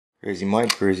Crazy Mike,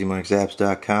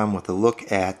 CrazyMikesApps.com with a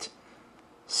look at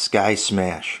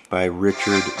SkySmash by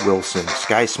Richard Wilson.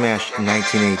 SkySmash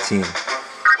 1918.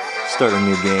 Start a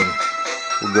new game.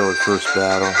 We'll go with first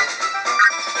battle.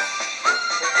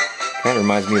 Kind of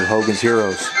reminds me of Hogan's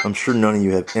Heroes. I'm sure none of you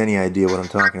have any idea what I'm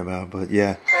talking about, but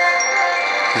yeah.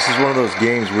 This is one of those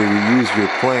games where you use your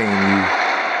plane,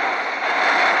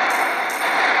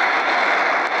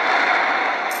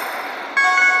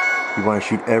 you want to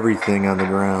shoot everything on the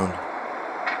ground.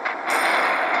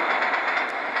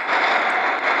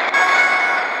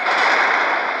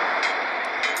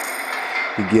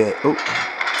 You get, oh.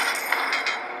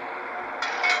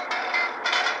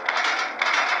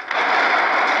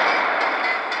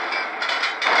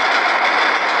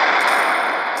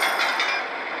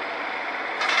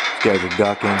 These guys are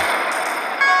ducking.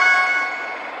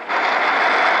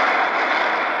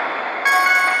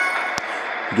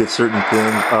 You get certain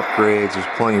things, upgrades. There's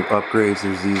plenty of upgrades.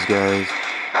 There's these guys.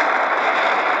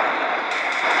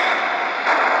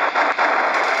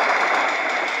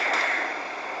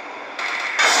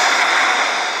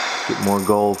 Get more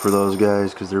gold for those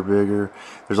guys because they're bigger.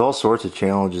 There's all sorts of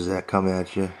challenges that come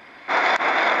at you.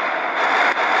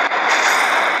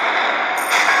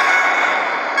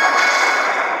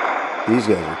 These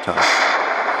guys are tough.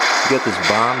 You got this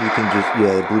bomb, you can just,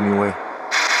 yeah, it blew me away.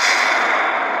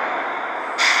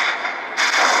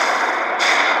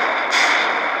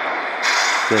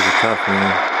 These guys are tough,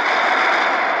 man.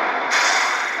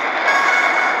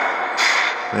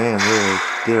 Man,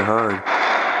 they're hard.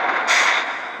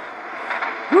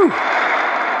 Whew.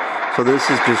 So this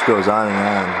just goes on and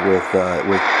on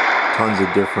with tons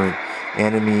of different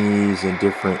enemies and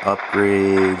different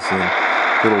upgrades and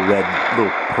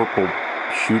little purple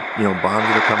bombs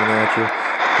that are coming at you.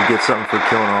 You get something for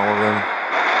killing all of them.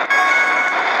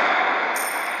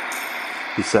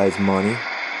 Besides money.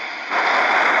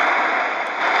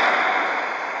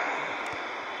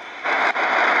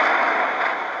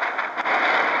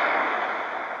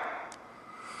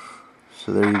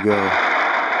 So there you go.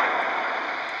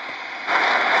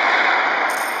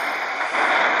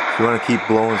 If you want to keep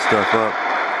blowing stuff up,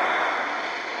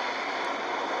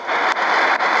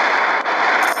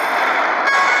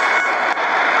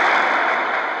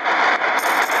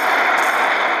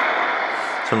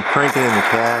 so I'm cranking in the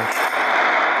cash.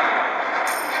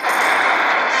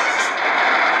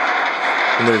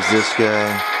 And there's this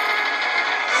guy.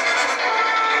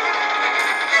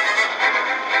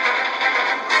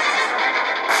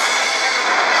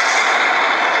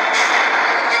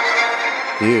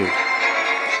 Dude,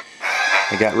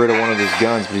 I got rid of one of his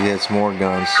guns, but he had some more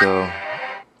guns, so.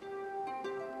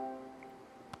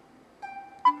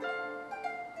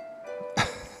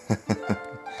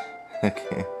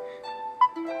 Okay.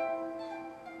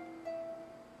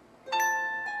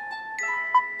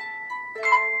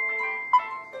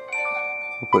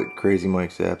 We'll put Crazy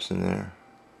Mike's apps in there.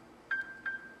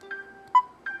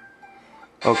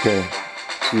 Okay,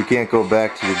 so you can't go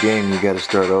back to your game, you gotta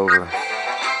start over.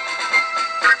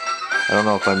 I don't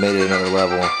know if I made it another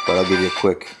level, but I'll give you a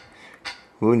quick.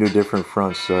 Moving to a different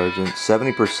front, Sergeant.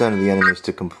 70% of the enemies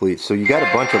to complete. So you got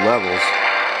a bunch of levels.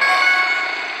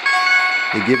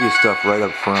 They give you stuff right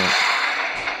up front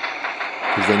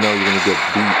because they know you're going to get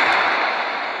beat.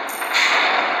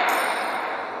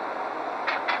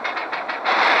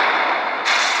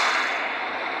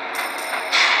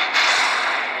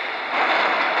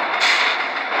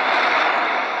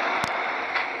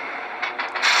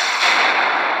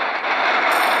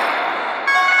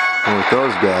 And with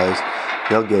those guys,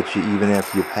 they'll get you even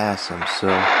after you pass them. So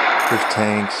there's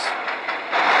tanks.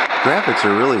 Graphics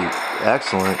are really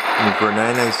excellent. I mean, for a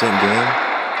 99-cent game,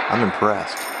 I'm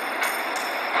impressed.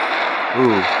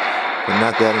 Ooh, but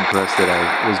not that impressed that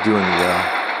I was doing well.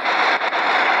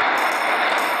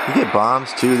 You get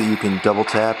bombs too that you can double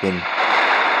tap and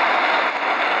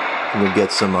you'll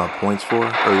get some points for.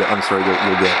 Or I'm sorry,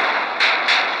 you'll get.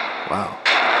 Wow,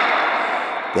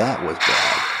 that was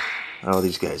bad. Oh,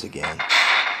 these guys again.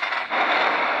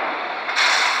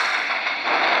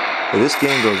 But this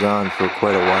game goes on for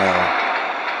quite a while.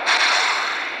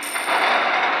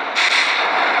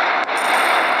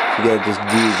 You gotta just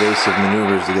do evasive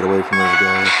maneuvers to get away from those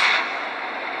guys.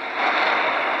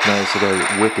 Nice, I got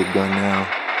a wicked gun now.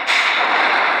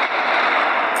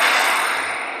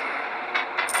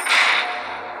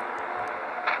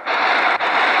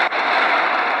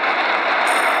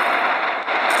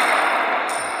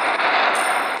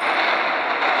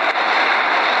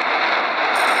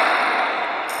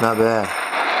 Not bad.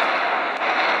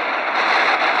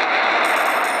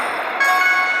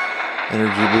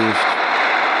 Energy boost.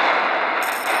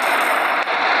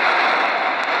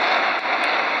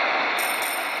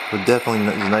 But definitely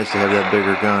it's nice to have that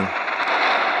bigger gun.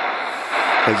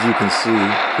 As you can see,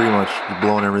 pretty much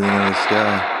blowing everything out of the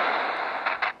sky.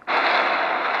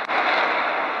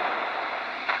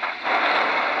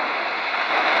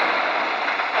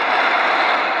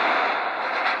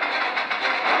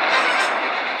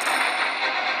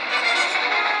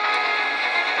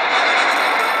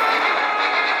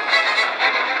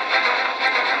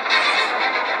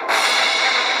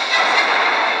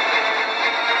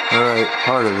 Alright,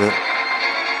 part of it.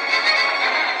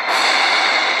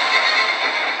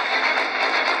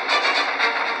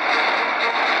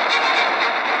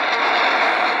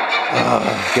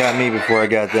 Got me before I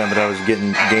got them, but I was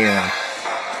getting down.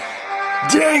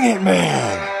 Dang it,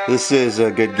 man! This is a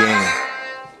good game.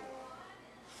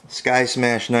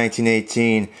 SkySmash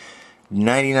 1918,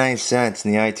 99 cents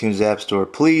in the iTunes App Store.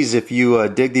 Please, if you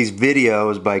dig these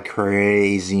videos by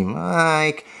Crazy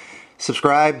Mike,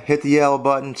 subscribe, hit the yellow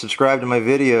button, subscribe to my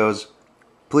videos,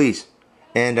 please,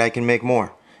 and I can make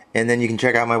more. And then you can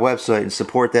check out my website and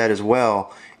support that as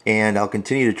well. And I'll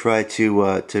continue to try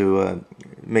to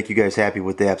make you guys happy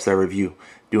with the apps that I review.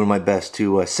 Doing my best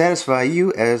to satisfy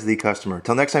you as the customer.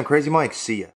 Till next time, Crazy Mike. See ya.